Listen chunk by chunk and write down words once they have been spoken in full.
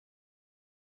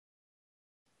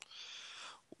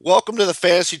Welcome to the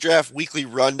Fantasy Draft Weekly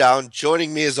Rundown.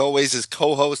 Joining me as always is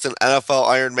co-host and NFL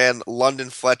Ironman London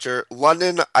Fletcher.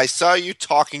 London, I saw you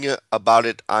talking about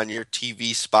it on your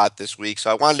TV spot this week,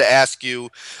 so I wanted to ask you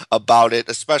about it,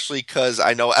 especially because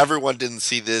I know everyone didn't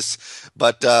see this,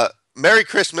 but Merry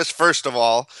Christmas, first of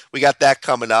all. We got that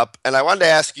coming up, and I wanted to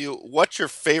ask you what your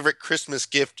favorite Christmas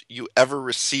gift you ever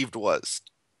received was.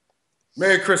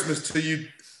 Merry Christmas to you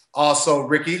also,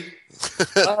 Ricky.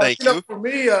 Thank you. For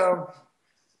me,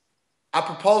 I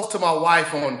proposed to my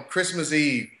wife on Christmas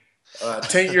Eve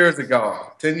 10 years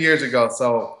ago. 10 years ago.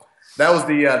 So that was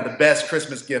the best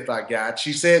Christmas gift I got.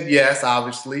 She said yes,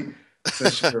 obviously,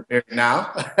 since we're married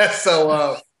now.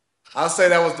 So I'll say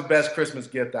that was the best Christmas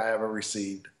gift I ever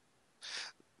received.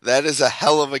 That is a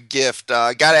hell of a gift.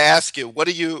 I got to ask you, what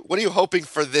are you hoping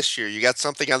for this year? You got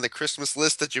something on the Christmas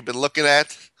list that you've been looking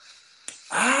at?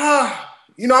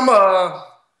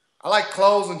 I like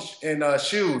clothes and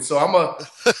shoes, so I'm a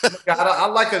guy. I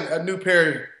like a new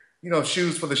pair,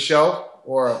 shoes for the show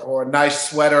or a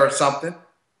nice sweater or something.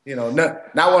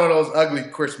 Not one of those ugly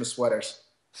Christmas sweaters.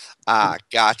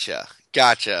 Gotcha,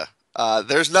 gotcha.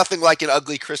 There's nothing like an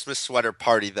ugly Christmas sweater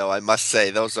party, though. I must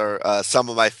say those are some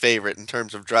of my favorite in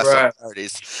terms of dress up Right.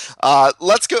 parties.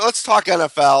 Let's go. Let's talk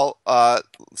NFL.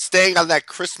 Staying on that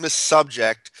Christmas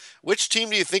subject, which team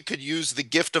do you think could use the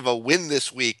gift of a win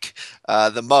this week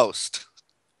the most?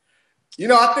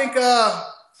 I think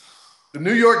the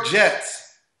New York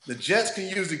Jets. The Jets can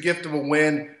use the gift of a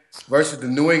win versus the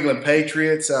New England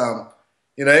Patriots.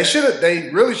 They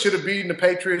really should have beaten the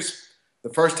Patriots the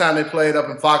first time they played up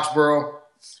in Foxborough.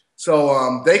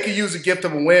 So they could use a gift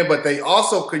of a win, but they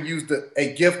also could use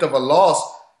a gift of a loss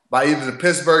by either the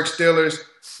Pittsburgh Steelers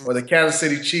or the Kansas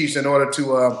City Chiefs in order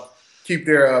to keep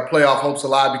their playoff hopes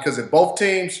alive. Because if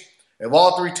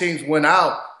all three teams win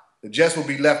out, the Jets will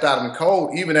be left out in the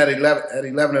cold, even at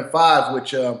 11-5,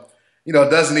 which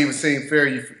doesn't even seem fair.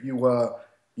 You go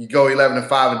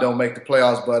 11-5 and don't make the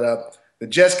playoffs, but the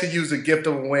Jets could use the gift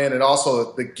of a win and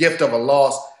also the gift of a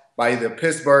loss by either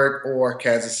Pittsburgh or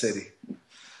Kansas City.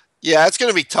 Yeah, it's going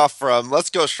to be tough for them.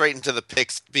 Let's go straight into the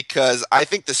picks because I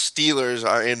think the Steelers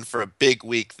are in for a big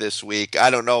week this week. I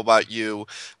don't know about you,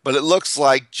 but it looks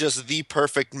like just the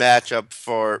perfect matchup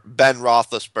for Ben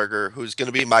Roethlisberger, who's going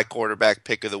to be my quarterback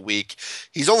pick of the week.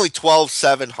 He's only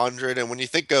 12,700, and when you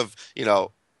think of,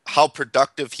 how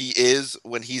productive he is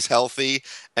when he's healthy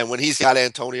and when he's got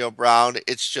Antonio Brown,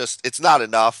 it's not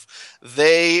enough.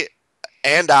 They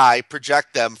and I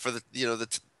project them for the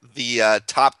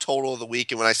top total of the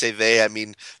week, and when I say they, I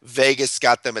mean Vegas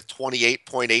got them at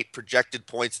 28.8 projected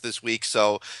points this week.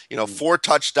 So four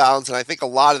touchdowns, and I think a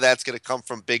lot of that's going to come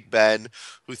from Big Ben,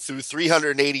 who threw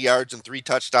 380 yards and three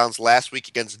touchdowns last week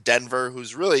against Denver,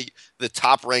 who's really the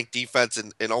top ranked defense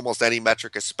in almost any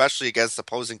metric, especially against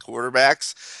opposing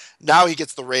quarterbacks. Now he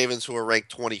gets the Ravens, who are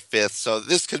ranked 25th. So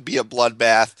this could be a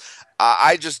bloodbath.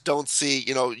 I just don't see.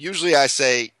 Usually I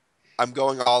say I'm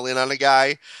going all in on a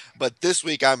guy, but this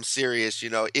week I'm serious.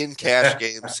 In cash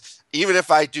games, even if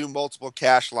I do multiple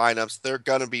cash lineups, they're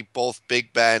gonna be both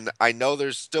Big Ben. I know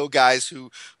there's still guys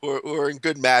who are in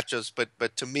good matchups,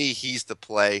 but to me he's the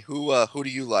play. Who do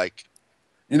you like?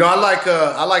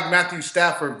 I like Matthew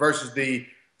Stafford versus the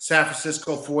San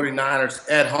Francisco 49ers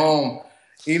at home.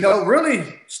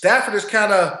 Really, Stafford is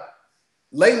kind of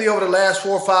lately over the last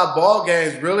 4 or 5 ball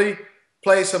games really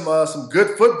played some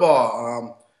good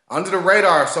football. Under the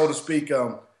radar, so to speak.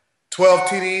 12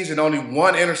 TDs and only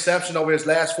one interception over his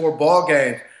last 4 ball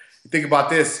games. You think about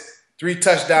this, 3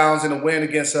 touchdowns in a win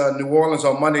against New Orleans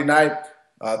on Monday night,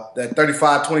 that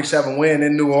 35-27 win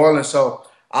in New Orleans. So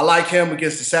I like him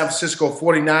against the San Francisco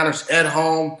 49ers at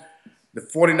home. The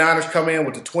 49ers come in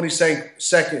with the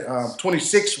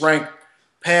 26th ranked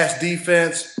pass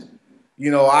defense.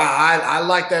 I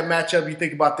like that matchup. You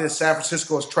think about this, San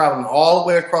Francisco is traveling all the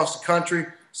way across the country.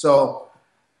 So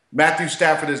Matthew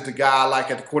Stafford is the guy I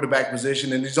like at the quarterback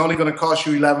position, and he's only going to cost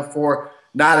you 11-4,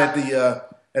 not at the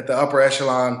upper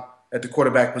echelon at the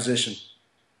quarterback position.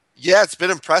 Yeah, it's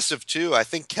been impressive too. I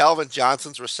think Calvin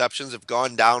Johnson's receptions have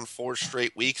gone down 4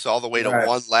 straight weeks, all the way to Right.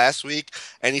 one last week,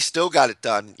 and he still got it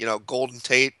done. Golden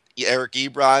Tate, Eric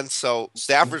Ebron. So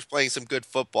Stafford's playing some good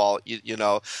football.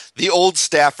 The old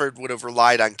Stafford would have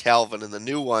relied on Calvin, and the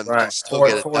new one Right. can still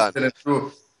get it Forced done. it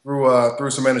through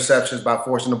some interceptions by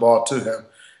forcing the ball to him.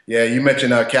 Yeah, you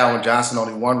mentioned Calvin Johnson,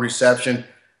 only one reception,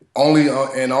 only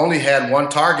had one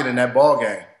target in that ball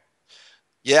game.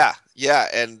 Yeah, yeah,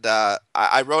 and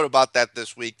I wrote about that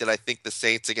this week that I think the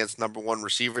Saints against number one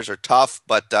receivers are tough,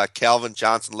 but Calvin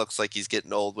Johnson looks like he's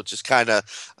getting old, which is kind of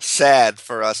sad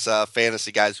for us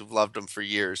fantasy guys who've loved him for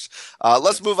years.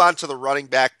 Let's move on to the running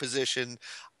back position.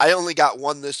 I only got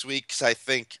one this week because I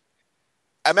think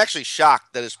I'm actually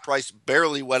shocked that his price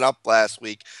barely went up last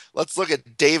week. Let's look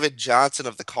at David Johnson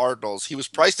of the Cardinals. He was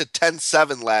priced at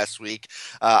 10.7 last week.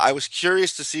 I was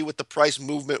curious to see what the price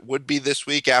movement would be this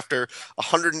week after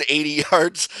 180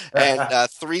 yards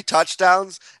and three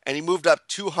touchdowns, and he moved up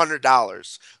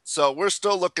 $200. So we're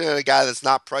still looking at a guy that's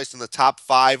not priced in the top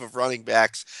five of running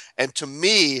backs. And to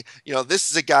me, this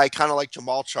is a guy kind of like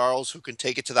Jamal Charles who can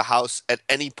take it to the house at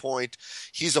any point.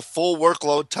 He's a full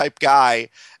workload type guy,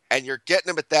 and you're getting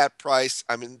him at that price.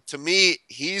 I mean, to me,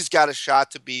 he's got a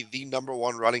shot to be the number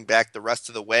one running back the rest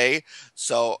of the way.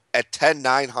 So at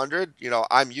 10,900,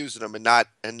 I'm using him and not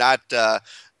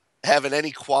having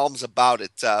any qualms about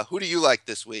it. Who do you like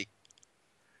this week?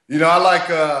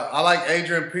 I like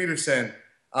Adrian Peterson.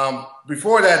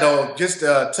 Before that, though, just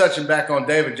touching back on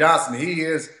David Johnson, he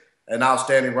is an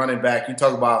outstanding running back. You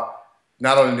talk about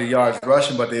not only the yards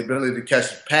rushing, but the ability to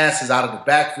catch passes out of the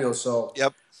backfield. So,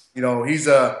 Yep. He's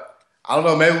I don't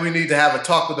know, maybe we need to have a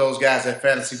talk with those guys at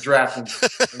Fantasy Draft and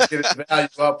get his value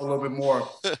up a little bit more.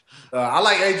 I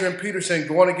like Adrian Peterson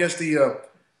going against the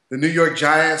New York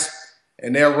Giants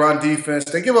and their run defense.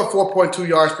 They give up 4.2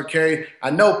 yards per carry. I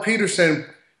know Peterson,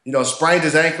 sprained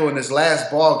his ankle in his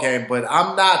last ball game, but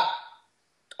I'm not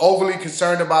overly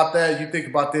concerned about that. You think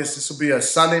about this will be a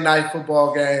Sunday night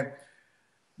football game,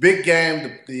 big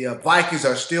game. The Vikings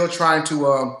are still trying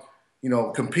to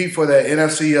compete for the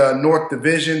NFC North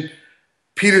Division.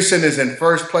 Peterson is in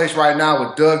first place right now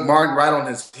with Doug Martin right on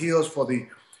his heels for the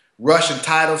rushing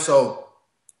title. So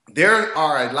there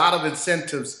are a lot of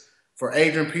incentives for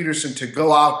Adrian Peterson to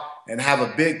go out and have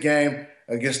a big game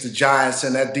against the Giants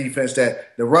and that defense,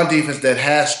 that the run defense that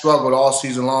has struggled all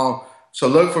season long. So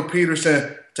look for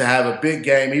Peterson to have a big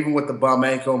game, even with the bum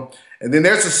ankle. And then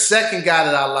there's a second guy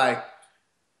that I like.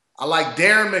 I like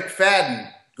Darren McFadden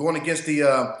going against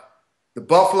the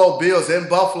Buffalo Bills in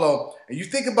Buffalo. And you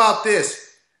think about this.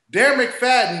 Darren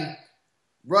McFadden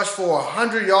rushed for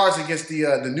 100 yards against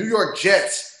the New York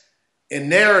Jets in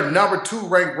their number 2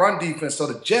 ranked run defense. So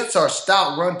the Jets are a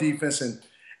stout run defense, and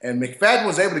McFadden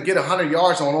was able to get 100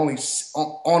 yards on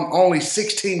only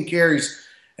 16 carries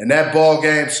in that ball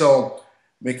game. So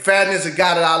McFadden is a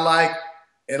guy that I like,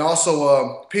 and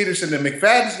also Peterson. And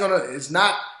McFadden is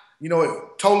not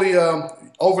totally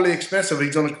overly expensive.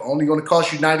 He's only going to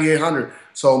cost you $9,800.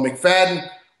 So McFadden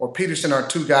or Peterson are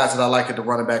two guys that I like at the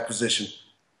running back position.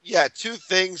 Yeah, two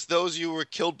things. Those you were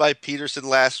killed by Peterson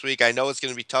last week. I know it's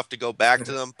going to be tough to go back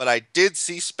to them, but I did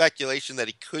see speculation that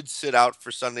he could sit out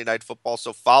for Sunday Night Football,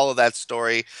 so follow that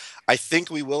story. I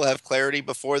think we will have clarity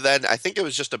before then. I think it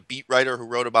was just a beat writer who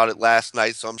wrote about it last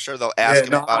night, so I'm sure they'll ask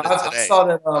him about it today.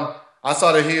 I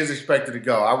saw that he is expected to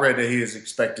go. I read that he is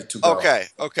expected to go.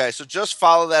 Okay. So just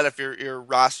follow that if you're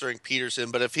rostering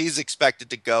Peterson. But if he's expected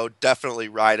to go, definitely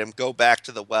ride him. Go back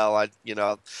to the well.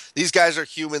 These guys are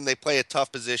human. They play a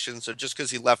tough position. So just because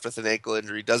he left with an ankle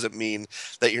injury doesn't mean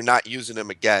that you're not using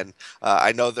him again.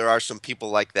 I know there are some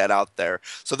people like that out there.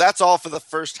 So that's all for the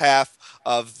first half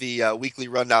of the weekly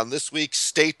rundown this week.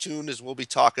 Stay tuned as we'll be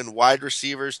talking wide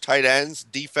receivers, tight ends,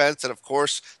 defense, and of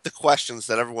course the questions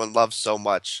that everyone loves so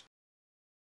much.